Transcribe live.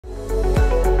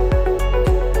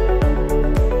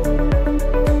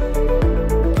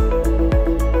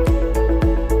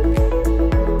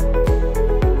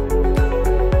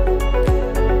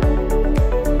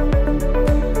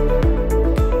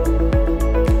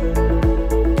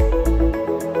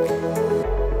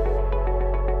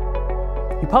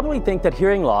probably think that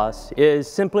hearing loss is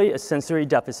simply a sensory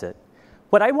deficit.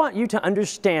 What I want you to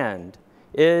understand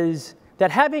is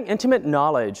that having intimate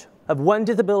knowledge of one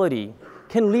disability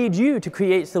can lead you to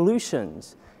create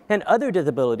solutions and other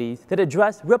disabilities that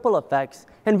address ripple effects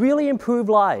and really improve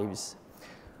lives.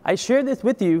 I share this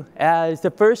with you as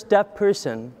the first deaf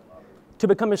person to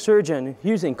become a surgeon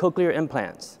using cochlear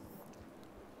implants.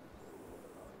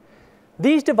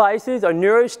 These devices are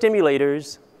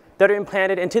neurostimulators that are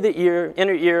implanted into the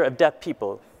inner ear of deaf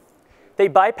people. They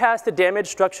bypass the damaged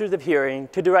structures of hearing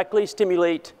to directly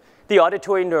stimulate the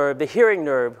auditory nerve, the hearing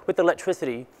nerve, with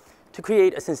electricity to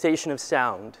create a sensation of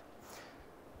sound.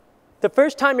 The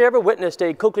first time I ever witnessed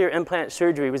a cochlear implant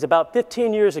surgery was about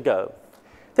 15 years ago.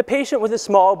 The patient was a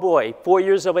small boy, 4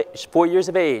 years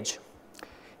of age.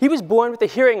 He was born with a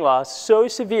hearing loss so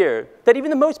severe that even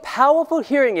the most powerful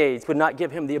hearing aids would not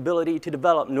give him the ability to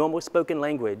develop normal spoken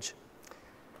language.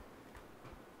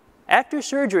 After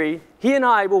surgery, he and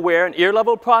I will wear an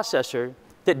ear-level processor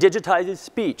that digitizes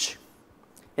speech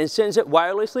and sends it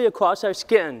wirelessly across our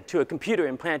skin to a computer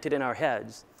implanted in our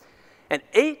heads. And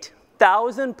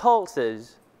 8,000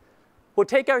 pulses will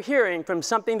take our hearing from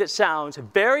something that sounds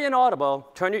very inaudible,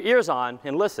 turn your ears on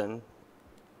and listen,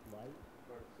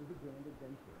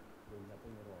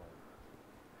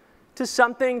 to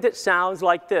something that sounds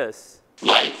like this.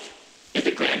 Life is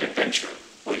a grand adventure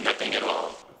with nothing at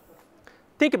all.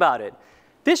 Think about it.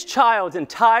 This child's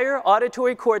entire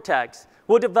auditory cortex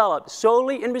will develop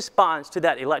solely in response to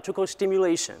that electrical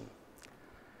stimulation.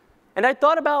 And I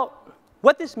thought about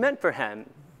what this meant for him,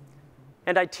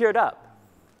 and I teared up.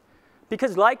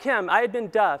 Because like him, I had been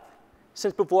deaf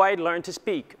since before I had learned to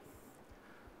speak.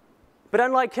 But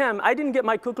unlike him, I didn't get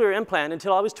my cochlear implant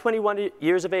until I was 21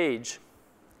 years of age.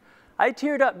 I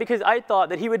teared up because I thought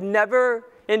that he would never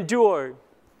endure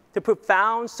the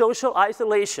profound social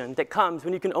isolation that comes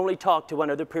when you can only talk to one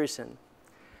other person.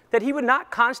 That he would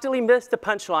not constantly miss the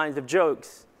punchlines of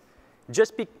jokes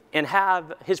and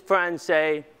have his friends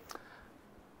say,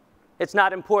 it's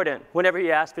not important whenever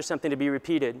he asks for something to be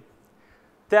repeated.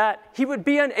 That he would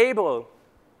be unable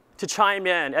to chime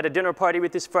in at a dinner party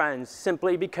with his friends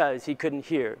simply because he couldn't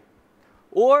hear.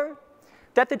 Or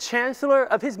that the chancellor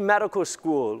of his medical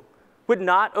school would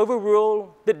not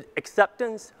overrule the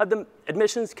acceptance of the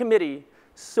admissions committee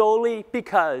solely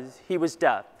because he was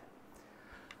deaf.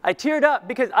 I teared up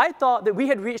because I thought that we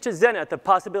had reached a zenith of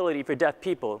possibility for deaf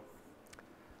people.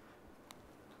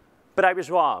 But I was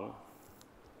wrong.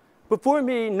 Before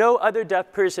me, no other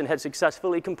deaf person had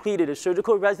successfully completed a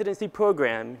surgical residency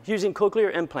program using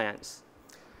cochlear implants.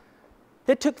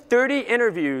 It took 30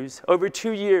 interviews over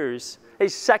 2 years, a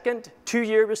second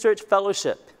 2-year research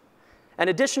fellowship, an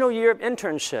additional year of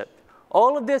internship.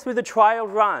 All of this was a trial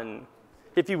run,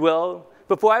 if you will,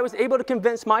 before I was able to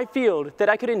convince my field that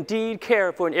I could indeed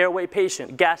care for an airway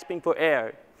patient gasping for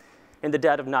air in the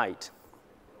dead of night.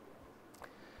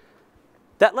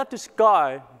 That left a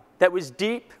scar that was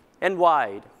deep and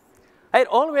wide. I had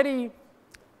already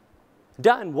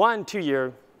done 1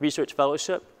 2-year research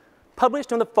fellowship,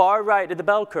 published on the far right of the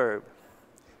bell curve.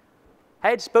 I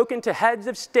had spoken to heads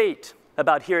of state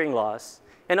about hearing loss.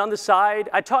 And on the side,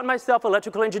 I taught myself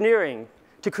electrical engineering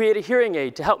to create a hearing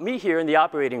aid to help me hear in the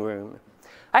operating room.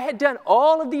 I had done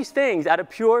all of these things out of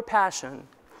pure passion.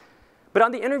 But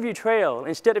on the interview trail,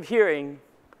 instead of hearing,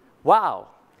 wow,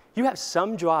 you have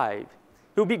some drive.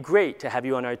 It would be great to have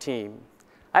you on our team,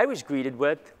 I was greeted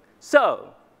with,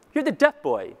 so, you're the deaf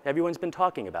boy everyone's been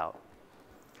talking about.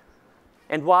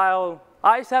 And while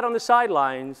I sat on the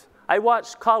sidelines, I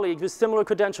watched colleagues with similar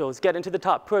credentials get into the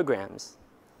top programs.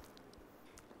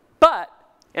 But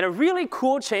in a really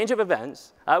cool change of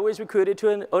events, I was recruited to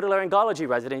an otolaryngology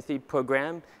residency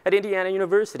program at Indiana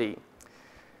University.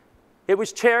 It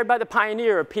was chaired by the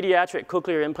pioneer of pediatric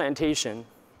cochlear implantation.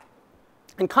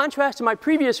 In contrast to my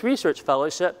previous research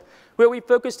fellowship, where we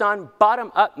focused on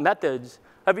bottom-up methods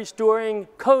of restoring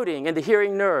coding in the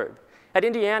hearing nerve, at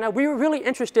Indiana, we were really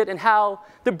interested in how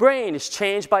the brain is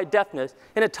changed by deafness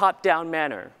in a top-down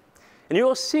manner. And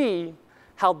you'll see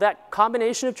how that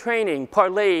combination of training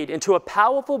parlayed into a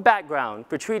powerful background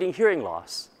for treating hearing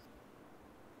loss.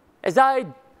 As I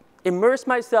immersed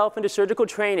myself into surgical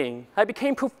training, I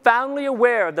became profoundly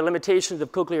aware of the limitations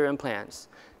of cochlear implants.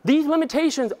 These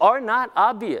limitations are not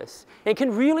obvious and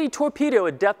can really torpedo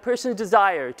a deaf person's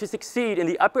desire to succeed in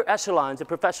the upper echelons of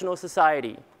professional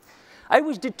society. I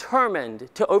was determined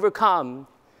to overcome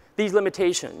these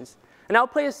limitations, and I'll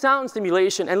play a sound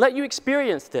simulation and let you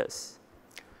experience this.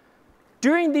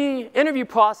 During the interview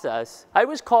process, I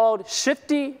was called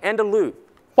shifty and aloof.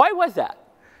 Why was that?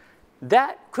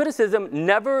 That criticism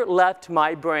never left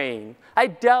my brain. I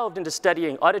delved into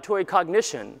studying auditory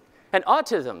cognition and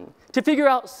autism to figure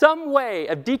out some way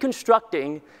of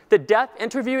deconstructing the deaf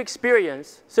interview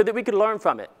experience so that we could learn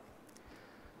from it.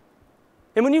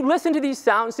 And when you listen to these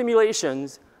sound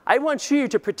simulations, I want you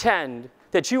to pretend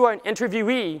that you are an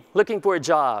interviewee looking for a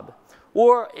job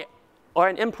or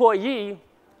an employee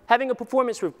having a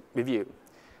performance review.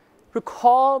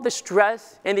 Recall the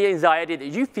stress and the anxiety that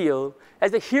you feel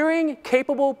as a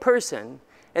hearing-capable person,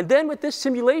 and then with this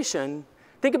simulation,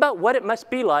 think about what it must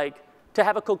be like to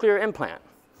have a cochlear implant.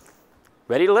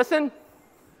 Ready to listen?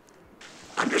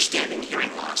 Understanding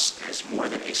hearing loss as more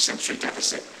than a sensory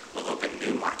deficit will open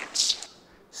new markets.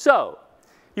 So,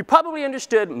 you probably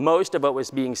understood most of what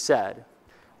was being said.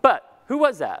 But who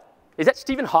was that? Is that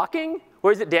Stephen Hawking,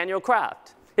 or is it Daniel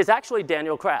Kraft? It's actually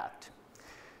Daniel Kraft.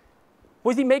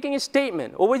 Was he making a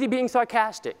statement, or was he being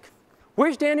sarcastic?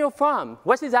 Where's Daniel from?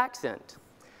 What's his accent?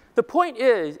 The point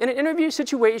is, in an interview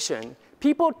situation,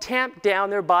 people tamp down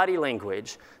their body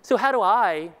language. So how do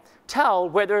I tell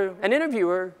whether an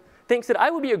interviewer thinks that I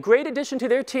will be a great addition to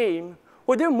their team,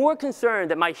 or they're more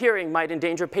concerned that my hearing might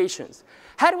endanger patients?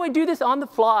 How do I do this on the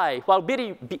fly while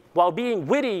being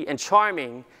witty and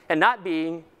charming and not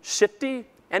being shifty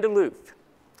and aloof?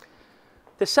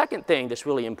 The second thing that's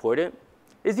really important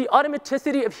is the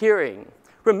automaticity of hearing.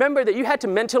 Remember that you had to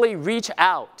mentally reach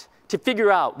out to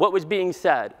figure out what was being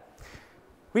said.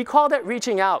 We call that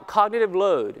reaching out cognitive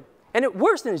load, and it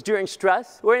worsens during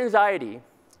stress or anxiety.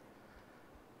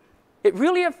 It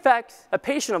really affects a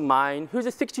patient of mine who's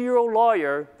a 60-year-old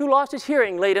lawyer who lost his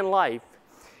hearing late in life.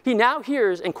 He now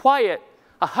hears in quiet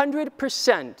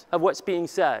 100% of what's being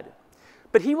said,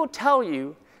 but he will tell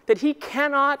you that he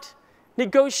cannot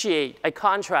negotiate a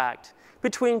contract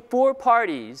between 4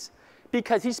 parties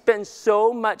because he spends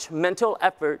so much mental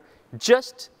effort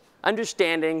just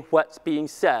understanding what's being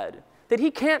said that he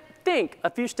can't think a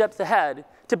few steps ahead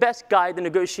to best guide the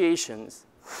negotiations.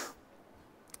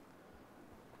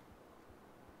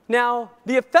 Now,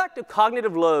 the effect of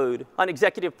cognitive load on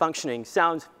executive functioning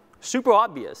sounds super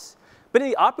obvious, but in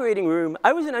the operating room,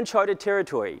 I was in uncharted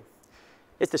territory.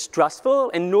 It's a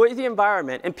stressful and noisy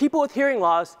environment, and people with hearing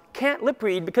loss can't lip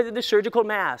read because of the surgical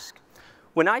mask.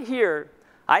 When I hear,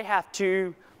 I have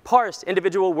to parse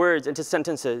individual words into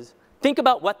sentences, think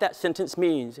about what that sentence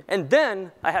means, and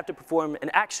then I have to perform an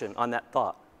action on that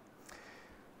thought.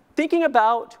 Thinking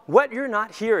about what you're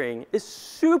not hearing is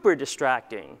super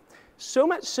distracting, so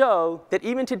much so that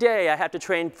even today I have to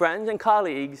train friends and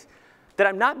colleagues that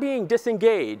I'm not being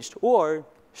disengaged or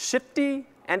shifty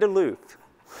and aloof.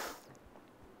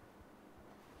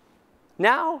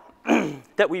 Now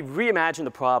that we've reimagined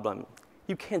the problem,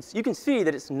 you can see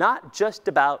that it's not just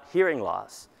about hearing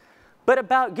loss, but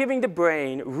about giving the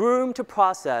brain room to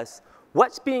process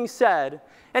what's being said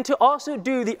and to also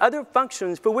do the other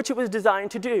functions for which it was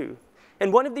designed to do.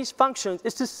 And one of these functions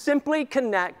is to simply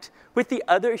connect with the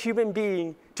other human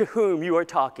being to whom you are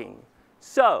talking.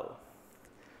 So,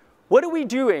 what are we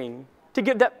doing to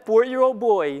give that 4-year-old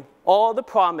boy all the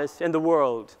promise in the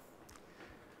world?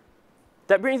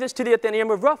 That brings us to the Athenaeum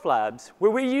of Rough Labs,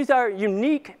 where we use our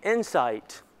unique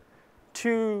insight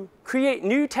to create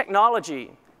new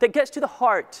technology that gets to the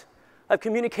heart of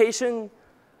communication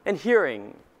and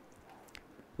hearing.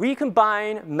 We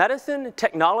combine medicine,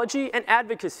 technology, and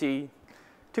advocacy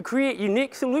to create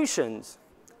unique solutions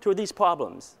to these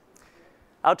problems.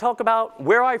 I'll talk about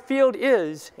where our field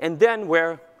is and then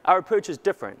where our approach is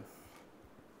different.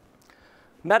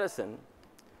 Medicine.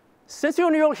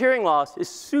 Sensorineural hearing loss is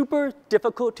super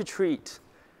difficult to treat.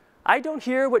 I don't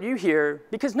hear what you hear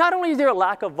because not only is there a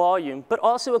lack of volume, but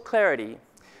also a clarity.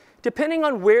 Depending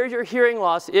on where your hearing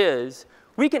loss is,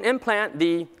 we can implant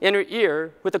the inner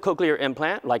ear with a cochlear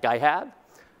implant, like I have,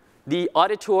 the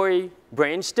auditory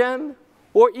brainstem,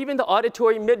 or even the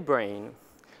auditory midbrain.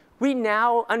 We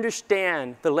now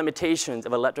understand the limitations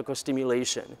of electrical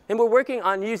stimulation, and we're working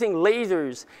on using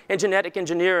lasers and genetic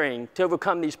engineering to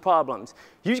overcome these problems.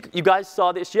 You guys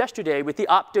saw this yesterday with the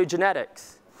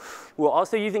optogenetics. We're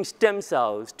also using stem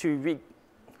cells to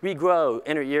regrow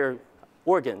inner ear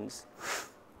organs.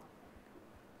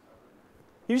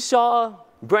 You saw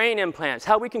brain implants,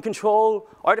 how we can control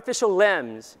artificial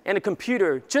limbs and a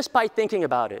computer just by thinking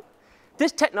about it.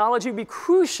 This technology would be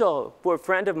crucial for a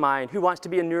friend of mine who wants to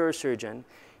be a neurosurgeon.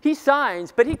 He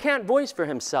signs, but he can't voice for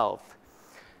himself.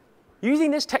 Using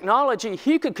this technology,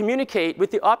 he could communicate with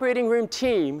the operating room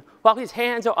team while his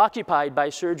hands are occupied by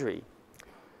surgery.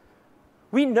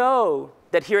 We know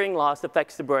that hearing loss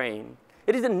affects the brain.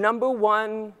 It is the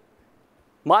 #1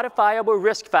 modifiable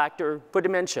risk factor for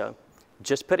dementia.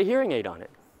 Just put a hearing aid on it.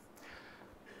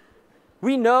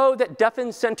 We know that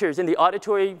deafened centers in the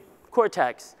auditory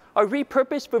cortex are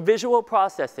repurposed for visual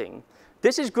processing.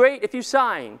 This is great if you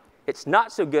sign. It's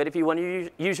not so good if you want to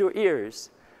use your ears.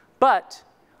 But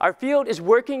our field is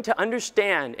working to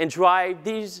understand and drive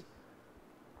these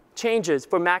changes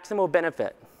for maximal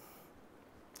benefit.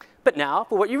 But now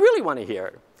for what you really want to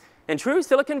hear. In true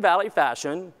Silicon Valley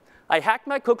fashion, I hacked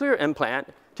my cochlear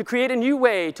implant to create a new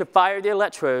way to fire the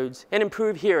electrodes and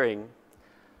improve hearing.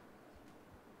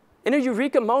 In a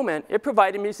eureka moment, it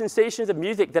provided me sensations of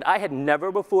music that I had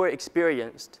never before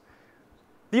experienced.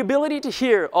 The ability to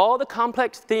hear all the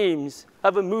complex themes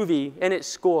of a movie and its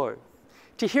score.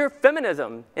 To hear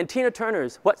feminism and Tina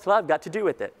Turner's What's Love Got to Do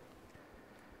With It?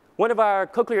 One of our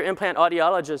cochlear implant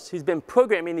audiologists who's been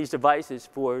programming these devices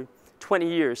for 20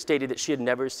 years stated that she had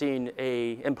never seen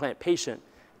an implant patient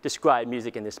describe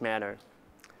music in this manner.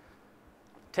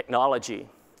 Technology.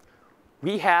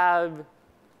 We have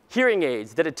hearing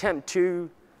aids that attempt to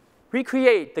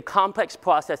recreate the complex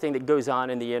processing that goes on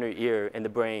in the inner ear and the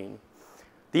brain.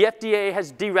 The FDA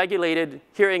has deregulated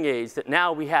hearing aids that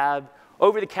now we have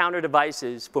over-the-counter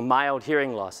devices for mild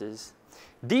hearing losses.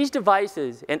 These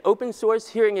devices and open source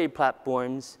hearing aid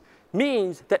platforms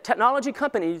means that technology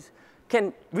companies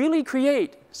can really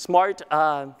create smart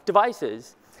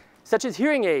devices, such as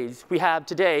hearing aids we have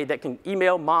today that can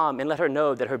email mom and let her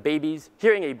know that her baby's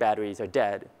hearing aid batteries are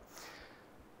dead.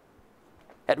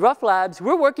 At Ruff Labs,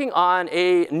 we're working on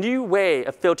a new way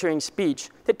of filtering speech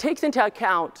that takes into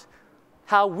account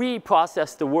how we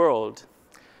process the world.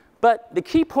 But the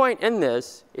key point in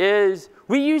this is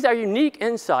we use our unique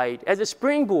insight as a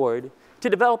springboard to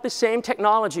develop the same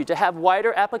technology to have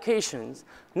wider applications,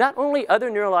 not only other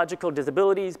neurological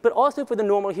disabilities, but also for the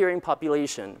normal hearing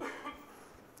population.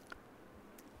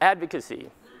 Advocacy.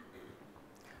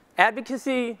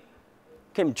 Advocacy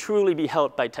can truly be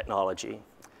helped by technology.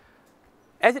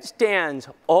 As it stands,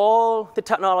 all the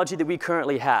technology that we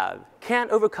currently have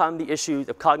can't overcome the issues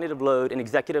of cognitive load and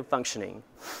executive functioning.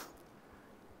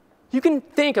 You can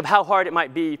think of how hard it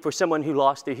might be for someone who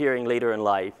lost their hearing later in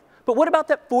life. But what about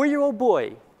that 4-year-old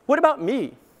boy? What about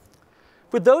me?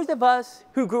 For those of us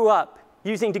who grew up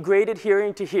using degraded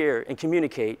hearing to hear and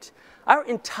communicate, our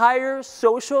entire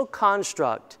social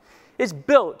construct is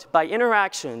built by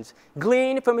interactions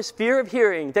gleaned from a sphere of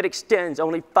hearing that extends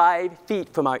only 5 feet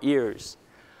from our ears.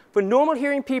 For normal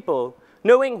hearing people,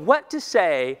 knowing what to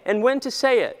say and when to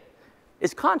say it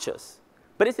is conscious,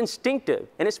 but it's instinctive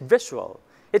and it's visceral.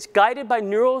 It's guided by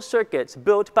neural circuits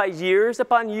built by years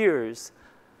upon years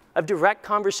of direct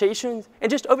conversations and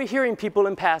just overhearing people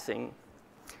in passing.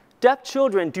 Deaf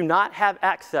children do not have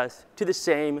access to the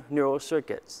same neural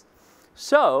circuits.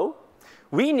 So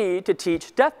we need to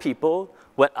teach deaf people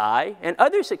what I and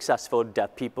other successful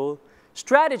deaf people,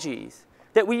 strategies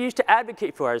that we use to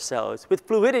advocate for ourselves with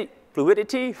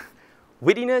fluidity,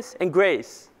 wittiness, and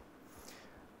grace.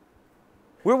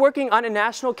 We're working on a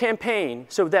national campaign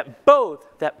so that both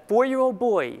that 4-year-old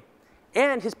boy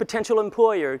and his potential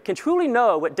employer can truly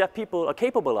know what deaf people are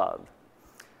capable of.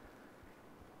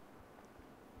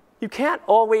 You can't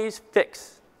always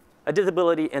fix a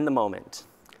disability in the moment,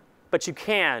 but you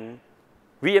can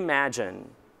reimagine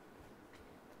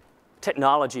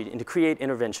technology and to create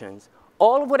interventions.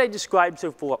 All of what I described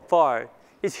so far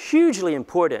is hugely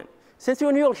important.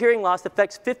 Sensorineural hearing loss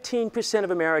affects 15%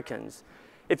 of Americans.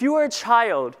 If you are a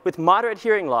child with moderate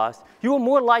hearing loss, you are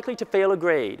more likely to fail a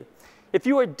grade. If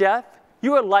you are deaf,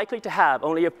 you are likely to have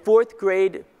only a 4th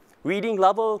grade reading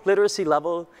level, literacy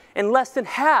level, and less than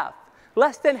half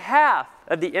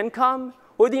of the income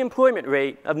or the employment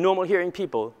rate of normal hearing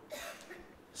people.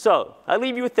 So I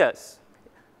leave you with this.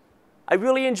 I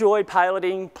really enjoy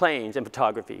piloting planes and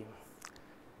photography.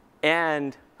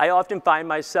 And I often find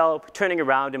myself turning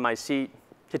around in my seat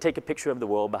to take a picture of the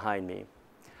world behind me.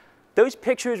 Those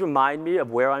pictures remind me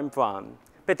of where I'm from,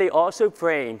 but they also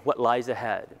frame what lies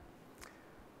ahead.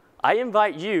 I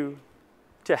invite you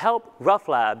to help Ruff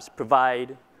Labs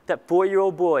provide that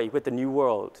 4-year-old boy with the new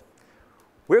world.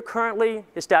 We're currently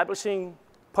establishing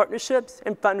partnerships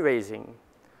and fundraising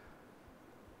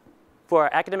for our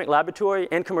academic laboratory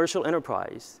and commercial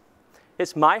enterprise.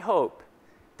 It's my hope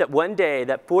that one day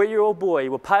that 4-year-old boy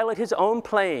will pilot his own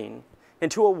plane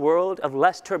into a world of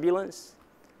less turbulence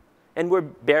and where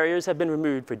barriers have been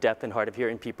removed for deaf and hard of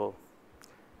hearing people.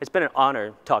 It's been an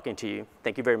honor talking to you.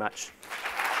 Thank you very much.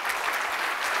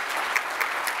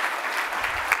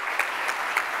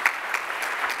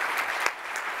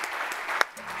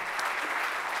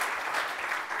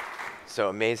 So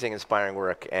amazing, inspiring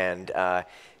work, and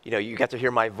you got to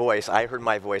hear my voice. I heard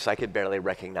my voice. I could barely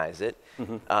recognize it.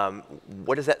 Mm-hmm.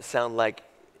 What does that sound like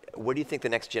where do you think the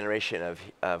next generation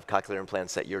of cochlear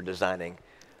implants that you're designing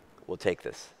will take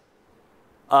this?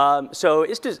 So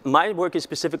my work is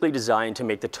specifically designed to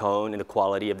make the tone and the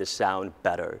quality of the sound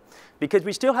better. Because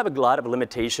we still have a lot of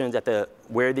limitations at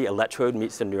where the electrode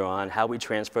meets the neuron, how we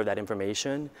transfer that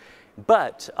information.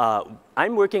 But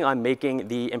I'm working on making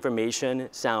the information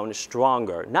sound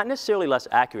stronger. Not necessarily less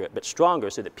accurate, but stronger,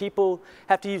 so that people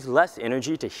have to use less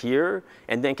energy to hear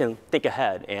and then can think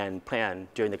ahead and plan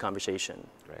during the conversation.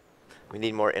 Right. We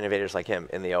need more innovators like him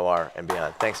in the OR and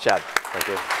beyond. Thanks, Chad. Thank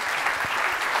you.